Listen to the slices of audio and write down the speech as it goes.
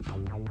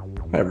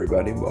Hi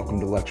everybody, welcome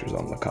to Lectures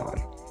on Lacan,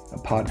 a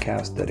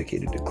podcast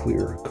dedicated to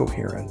clear,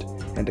 coherent,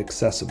 and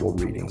accessible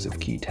readings of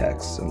key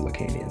texts in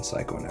Lacanian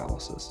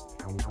psychoanalysis.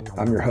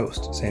 I'm your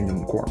host,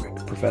 Samuel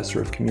McCormick,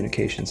 Professor of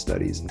Communication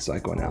Studies and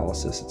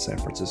Psychoanalysis at San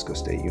Francisco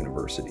State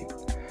University.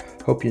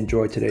 Hope you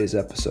enjoyed today's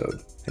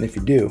episode, and if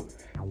you do,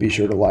 be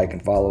sure to like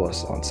and follow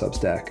us on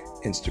Substack,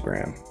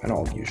 Instagram, and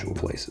all the usual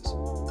places.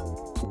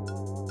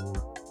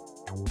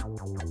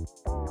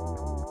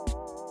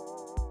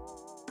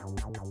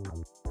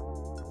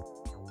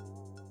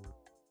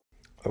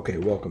 Okay,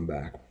 welcome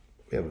back.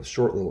 We have a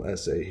short little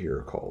essay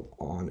here called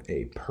On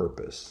a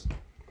Purpose.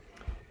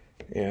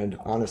 And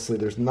honestly,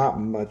 there's not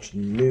much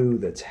new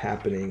that's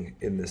happening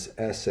in this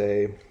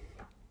essay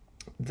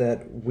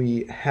that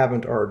we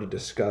haven't already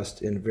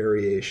discussed in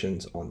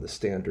variations on the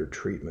standard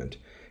treatment.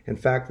 In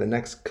fact, the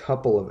next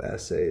couple of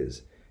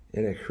essays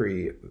in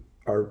Écrits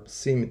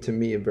seem to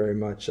me very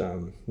much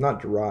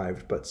not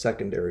derived, but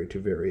secondary to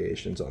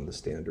variations on the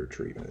standard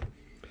treatment.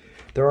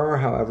 There are,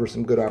 however,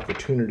 some good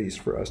opportunities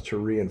for us to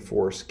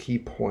reinforce key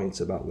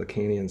points about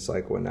Lacanian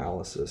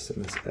psychoanalysis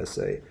in this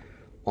essay,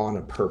 On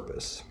a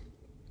Purpose.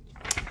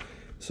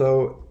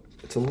 So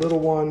it's a little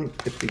one.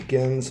 It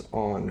begins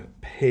on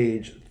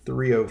page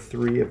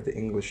 303 of the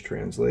English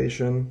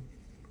translation.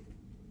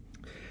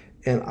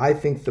 And I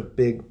think the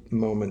big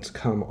moments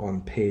come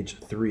on page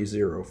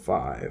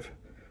 305,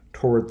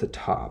 toward the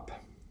top.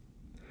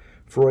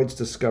 Freud's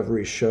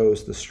discovery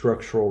shows the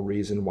structural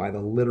reason why the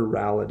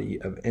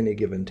literality of any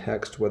given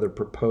text, whether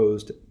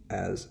proposed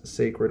as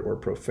sacred or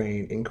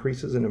profane,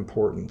 increases in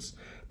importance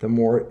the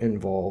more it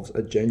involves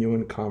a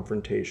genuine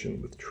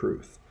confrontation with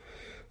truth.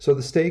 So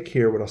the stake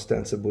here would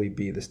ostensibly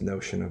be this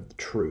notion of the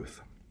truth.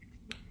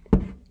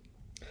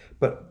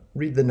 But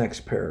read the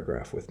next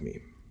paragraph with me.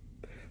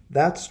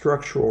 That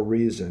structural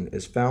reason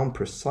is found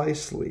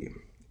precisely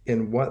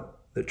in what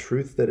the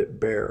truth that it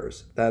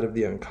bears, that of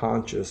the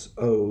unconscious,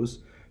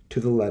 owes to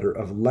the letter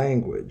of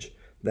language,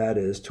 that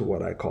is, to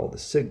what I call the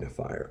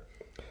signifier.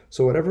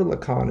 So whatever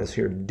Lacan is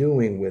here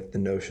doing with the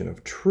notion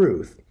of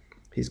truth,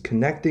 he's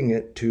connecting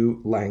it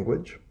to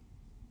language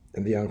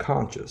and the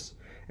unconscious,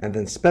 and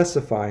then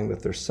specifying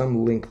that there's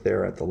some link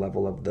there at the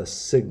level of the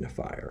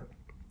signifier,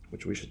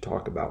 which we should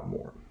talk about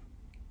more.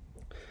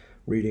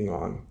 Reading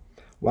on.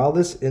 While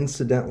this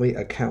incidentally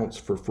accounts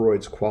for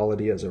Freud's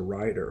quality as a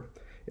writer,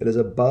 it is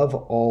above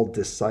all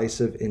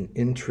decisive in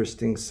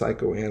interesting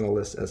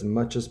psychoanalysts as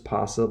much as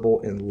possible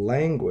in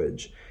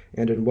language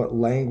and in what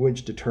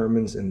language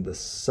determines in the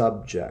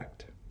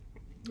subject.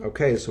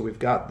 Okay, so we've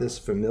got this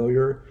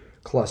familiar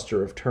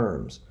cluster of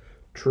terms.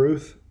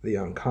 Truth, the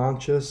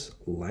unconscious,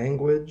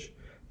 language,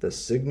 the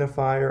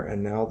signifier,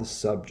 and now the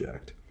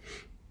subject.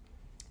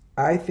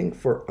 I think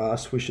for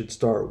us we should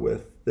start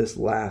with this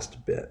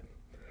last bit.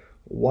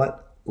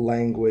 What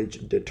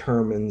language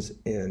determines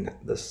in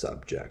the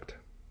subject?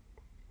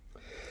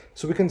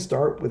 So we can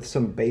start with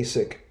some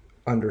basic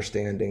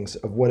understandings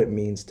of what it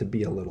means to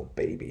be a little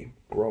baby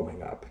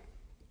growing up.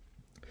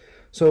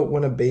 So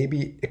when a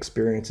baby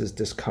experiences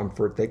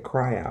discomfort, they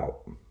cry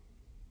out.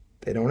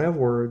 They don't have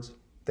words.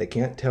 They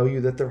can't tell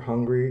you that they're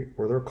hungry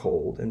or they're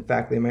cold. In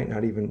fact, they might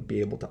not even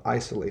be able to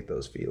isolate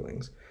those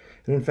feelings.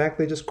 And in fact,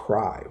 they just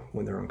cry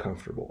when they're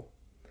uncomfortable.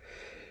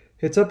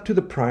 It's up to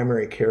the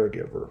primary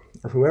caregiver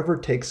or whoever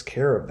takes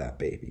care of that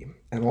baby.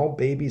 And all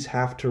babies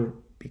have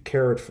to be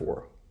cared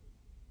for.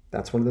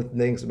 That's one of the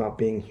things about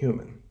being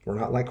human. We're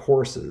not like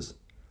horses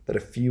that a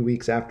few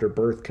weeks after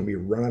birth can be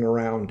running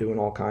around doing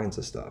all kinds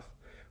of stuff.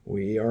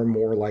 We are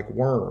more like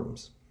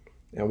worms.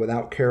 And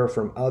without care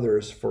from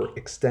others for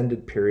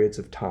extended periods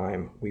of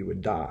time, we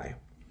would die.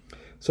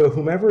 So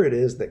whomever it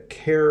is that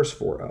cares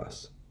for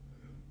us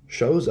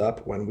shows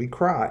up when we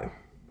cry.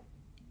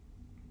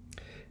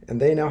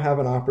 And they now have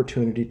an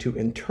opportunity to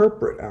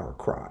interpret our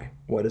cry.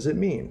 What does it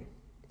mean?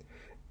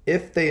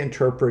 If they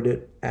interpret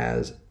it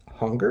as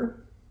hunger,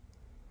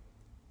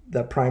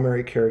 the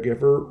primary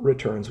caregiver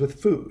returns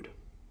with food.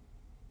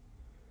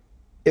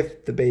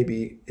 If the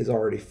baby is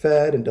already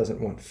fed and doesn't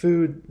want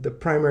food, the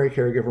primary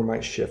caregiver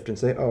might shift and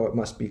say, oh, it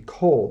must be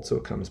cold, so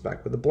it comes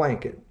back with a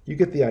blanket. You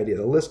get the idea.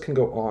 The list can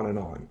go on and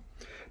on.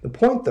 The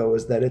point, though,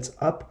 is that it's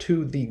up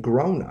to the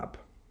grown-up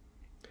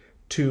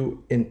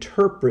to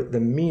interpret the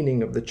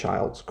meaning of the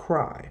child's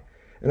cry.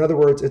 In other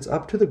words, it's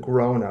up to the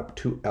grown-up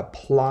to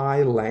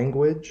apply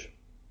language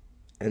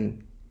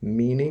and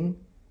meaning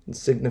and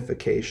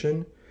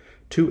signification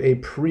to a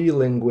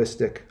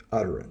pre-linguistic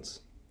utterance,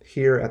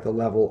 here at the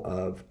level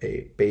of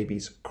a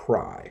baby's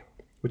cry,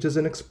 which is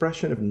an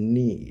expression of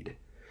need.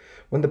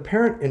 When the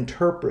parent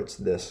interprets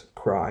this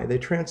cry, they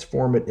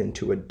transform it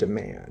into a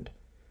demand.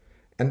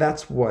 And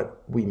that's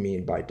what we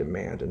mean by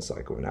demand in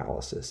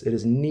psychoanalysis. It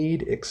is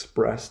need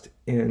expressed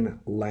in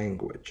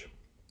language.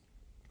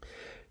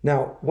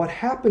 Now, what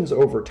happens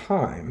over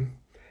time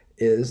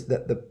is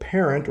that the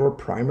parent or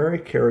primary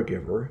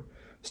caregiver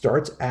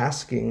starts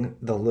asking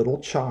the little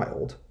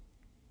child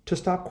to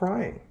stop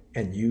crying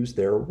and use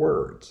their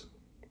words.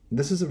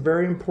 This is a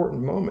very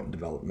important moment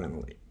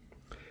developmentally.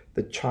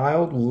 The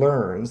child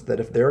learns that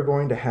if they're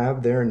going to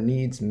have their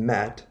needs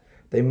met,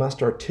 They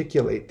must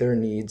articulate their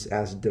needs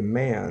as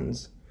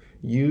demands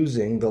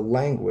using the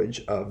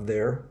language of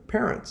their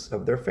parents,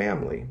 of their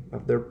family,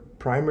 of their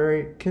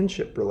primary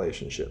kinship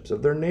relationships,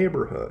 of their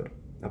neighborhood,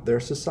 of their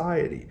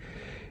society.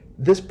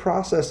 This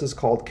process is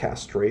called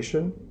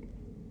castration,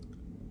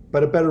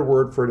 but a better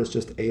word for it is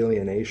just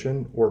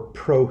alienation or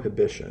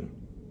prohibition.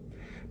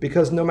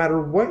 Because no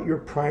matter what your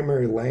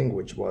primary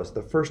language was,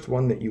 the first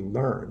one that you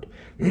learned,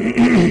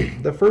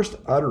 the first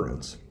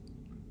utterance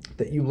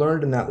that you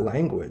learned in that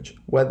language,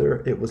 whether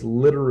it was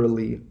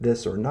literally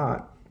this or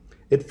not,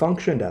 it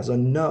functioned as a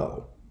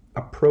no,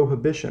 a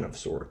prohibition of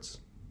sorts.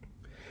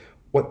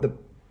 What the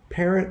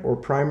parent or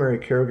primary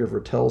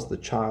caregiver tells the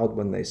child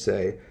when they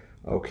say,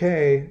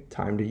 okay,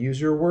 time to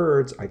use your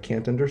words. I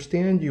can't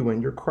understand you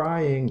when you're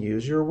crying.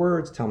 Use your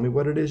words. Tell me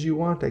what it is you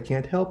want. I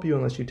can't help you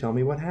unless you tell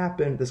me what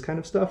happened. This kind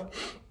of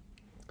stuff.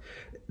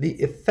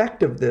 The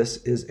effect of this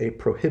is a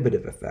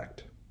prohibitive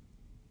effect.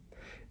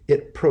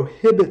 It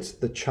prohibits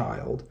the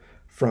child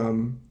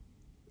from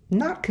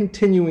not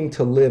continuing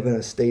to live in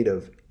a state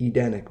of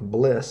Edenic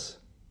bliss,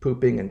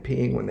 pooping and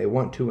peeing when they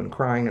want to and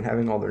crying and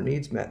having all their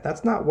needs met.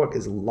 That's not what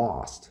is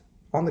lost.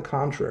 On the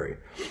contrary,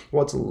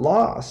 what's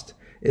lost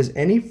is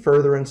any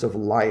furtherance of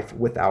life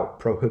without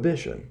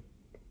prohibition.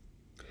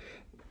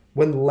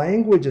 When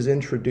language is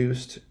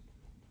introduced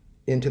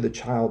into the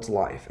child's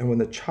life, and when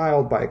the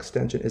child, by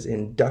extension, is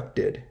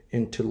inducted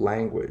into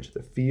language,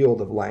 the field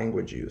of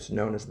language use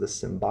known as the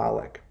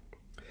symbolic,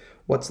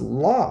 what's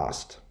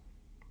lost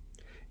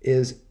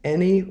is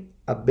any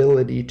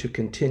ability to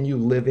continue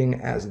living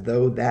as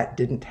though that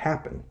didn't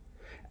happen,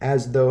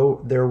 as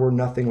though there were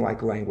nothing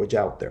like language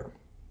out there.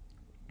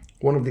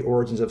 One of the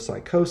origins of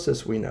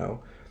psychosis we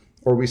know,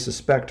 or we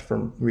suspect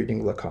from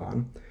reading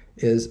Lacan,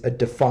 is a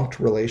defunct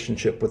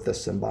relationship with the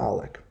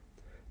symbolic,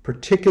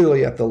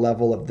 particularly at the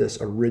level of this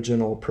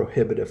original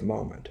prohibitive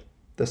moment.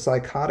 The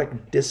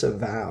psychotic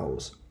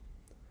disavows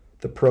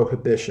the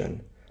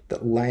prohibition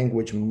that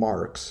language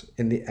marks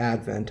in the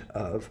advent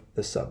of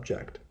the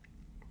subject,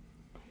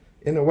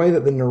 in a way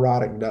that the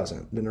neurotic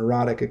doesn't. The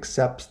neurotic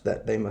accepts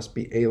that they must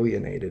be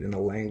alienated in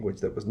a language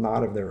that was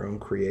not of their own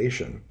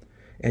creation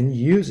and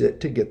use it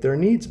to get their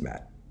needs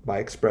met by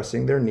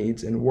expressing their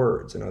needs in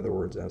words, in other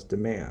words, as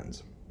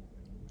demands.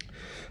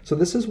 So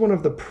this is one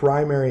of the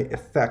primary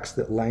effects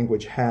that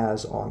language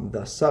has on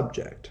the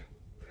subject,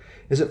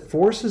 is it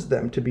forces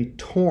them to be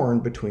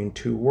torn between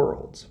two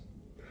worlds.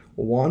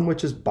 One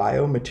which is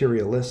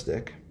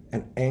biomaterialistic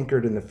and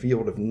anchored in the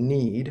field of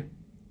need.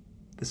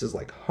 This is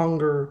like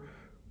hunger,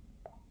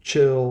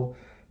 chill,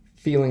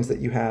 feelings that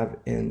you have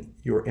in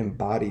your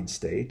embodied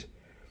state.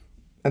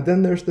 And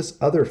then there's this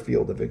other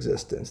field of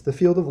existence, the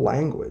field of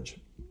language,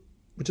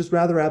 which is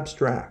rather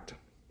abstract,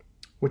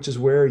 which is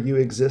where you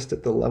exist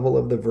at the level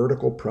of the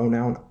vertical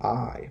pronoun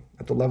I,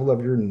 at the level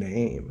of your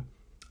name.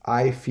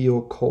 I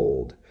feel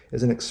cold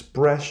is an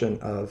expression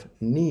of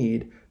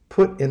need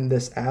put in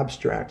this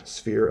abstract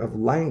sphere of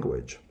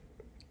language.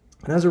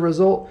 And as a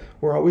result,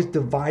 we're always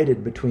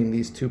divided between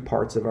these two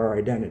parts of our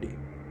identity.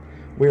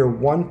 We are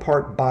one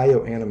part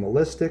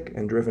bioanimalistic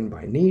and driven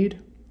by need,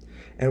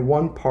 and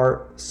one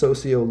part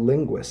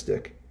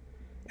sociolinguistic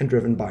and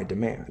driven by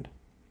demand.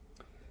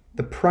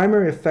 The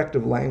primary effect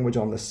of language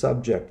on the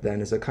subject, then,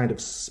 is a kind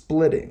of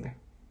splitting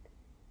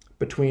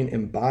between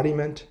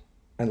embodiment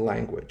and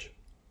language.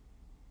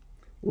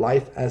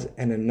 Life as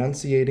an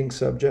enunciating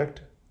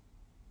subject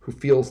who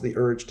feels the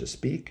urge to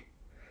speak,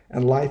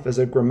 and life as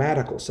a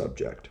grammatical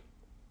subject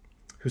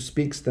who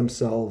speaks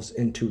themselves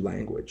into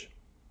language,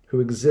 who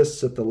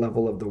exists at the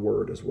level of the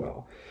word as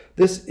well.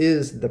 This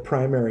is the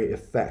primary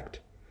effect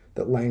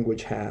that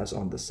language has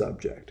on the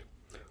subject.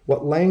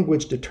 What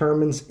language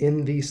determines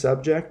in the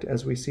subject,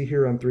 as we see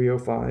here on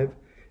 305,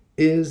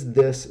 is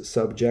this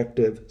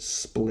subjective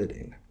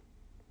splitting.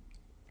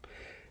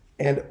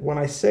 And when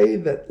I say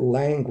that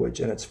language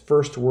and its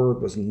first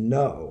word was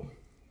no,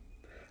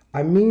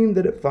 I mean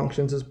that it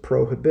functions as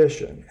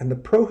prohibition. And the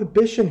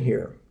prohibition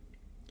here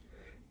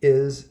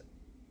is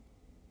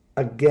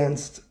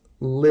against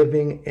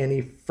living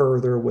any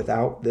further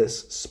without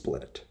this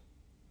split,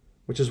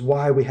 which is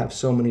why we have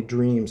so many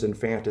dreams and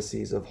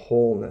fantasies of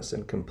wholeness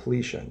and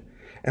completion,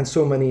 and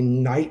so many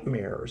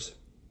nightmares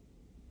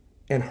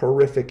and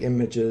horrific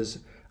images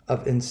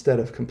of, instead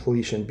of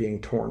completion, being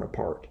torn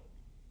apart,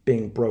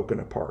 being broken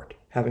apart,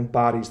 having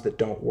bodies that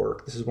don't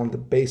work. This is one of the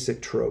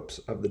basic tropes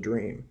of the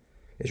dream,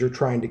 is you're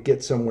trying to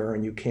get somewhere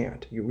and you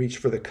can't. You reach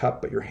for the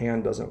cup, but your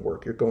hand doesn't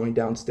work. You're going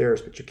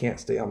downstairs, but you can't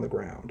stay on the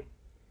ground.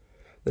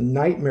 The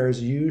nightmare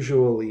is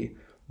usually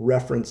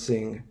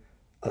referencing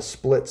a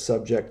split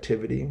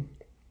subjectivity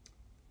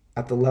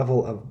at the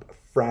level of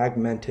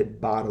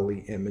fragmented bodily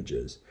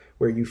images,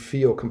 where you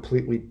feel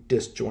completely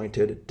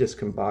disjointed,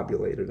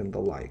 discombobulated, and the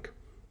like.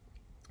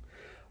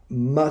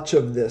 Much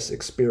of this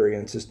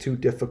experience is too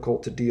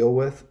difficult to deal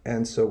with,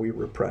 and so we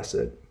repress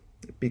it.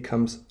 It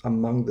becomes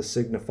among the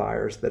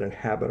signifiers that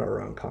inhabit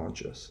our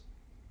unconscious.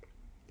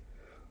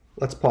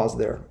 Let's pause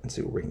there and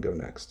see where we can go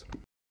next.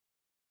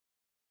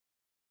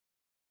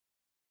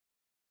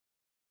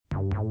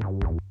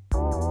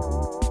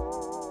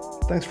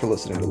 Thanks for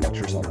listening to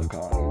Lectures on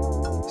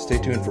Lacan. Stay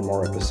tuned for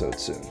more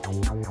episodes soon.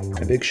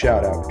 A big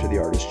shout out to the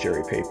artist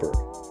Jerry Paper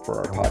for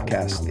our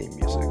podcast theme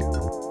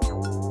music.